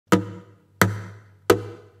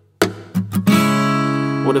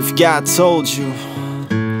What if God told you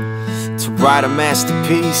to write a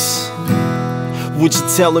masterpiece? Would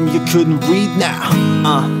you tell him you couldn't read now?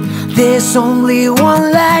 There's only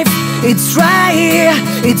one life, it's right here,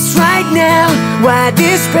 it's right now. Why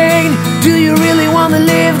this pain? Do you really wanna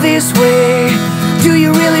live this way? Do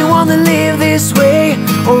you really wanna live this way?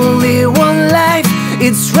 Only one life,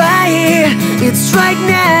 it's right here, it's right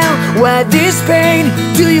now. Why this pain?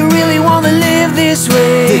 Do you really wanna live this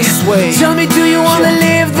way? This way. Tell me, do you wanna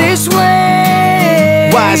live this way?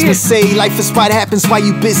 Wise men say life is what happens while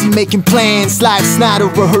you busy making plans. Life's not a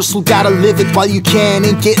rehearsal, gotta live it while you can.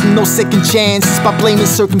 Ain't getting no second chances by blaming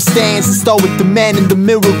circumstances. Start with the man in the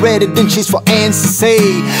mirror, read it, then chase for answers. Hey,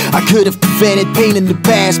 I could have prevented pain in the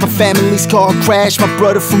past. My family's car crash, my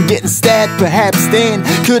brother from getting stabbed. Perhaps then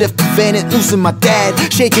could have prevented losing my dad.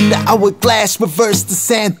 Shaking the hourglass, reverse the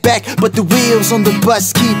sand back, but the wheels on the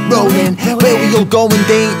bus keep rolling. Where we all going,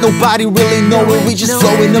 they ain't nobody really knowing. We just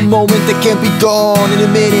flow in a moment that can't be gone in a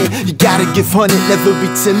minute. You gotta give 100, never be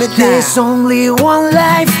timid now. There's only one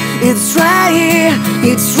life, it's right here,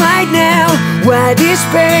 it's right now. Why this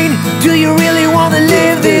pain? Do you really wanna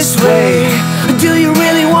live this way? Do you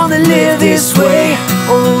really wanna live this way?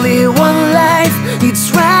 Only one life,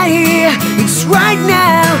 it's right here, it's right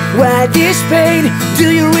now. Why this pain?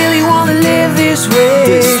 Do you really wanna live this way?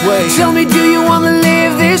 This way. Tell me, do you wanna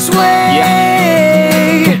live this way?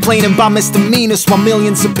 Complaining about misdemeanors while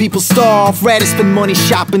millions of people starve. Rather spend money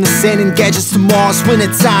shopping and sending gadgets to Mars.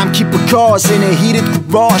 Winter time, keep the cars in a heated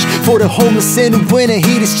garage. For the homeless in the winter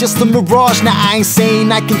heat, it's just a mirage. Now I ain't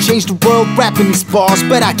saying I can change the world rapping these bars,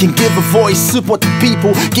 but I can give a voice, support the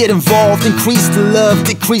people, get involved, increase the love,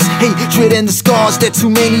 decrease hatred and the scars that too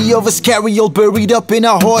many of us carry all buried up in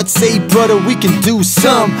our hearts. Say, brother, we can do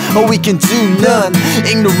some, or we can do none.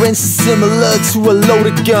 Ignorance is similar to a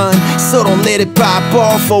loaded gun, so don't let it pop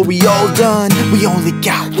off or we all done. We only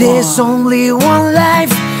got one. There's only one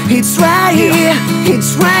life, it's right here,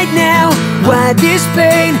 it's right now. Why this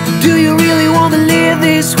pain? Do you really wanna live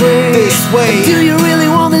this way? This way. Do you really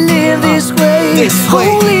wanna live this way? This way.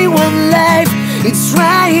 Only one life, it's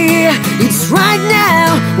right here, it's right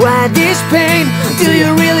now. Why this pain? Do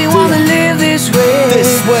you really wanna live this way?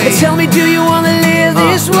 This way. Tell me, do you wanna live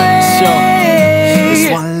this way? Sure. It's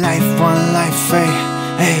one life, hey.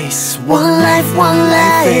 Hey, it's One life,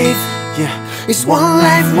 hey. Yeah. It's one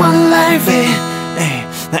life, hey. Hey.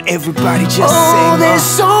 Now everybody just oh, sing.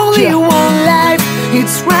 there's only one life,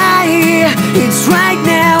 it's right here, it's right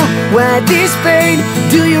now. Why this pain?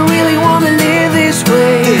 Do you really wanna live this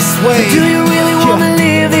way? This way. Do you really wanna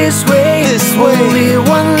live this way? This way. Only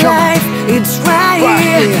one life, it's right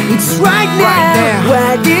here, it's right now.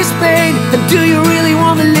 Why this pain? Do you really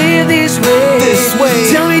wanna live this way? This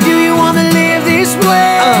way. Tell me, do you wanna live this way?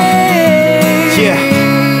 Yeah.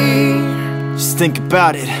 Just think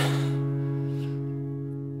about it.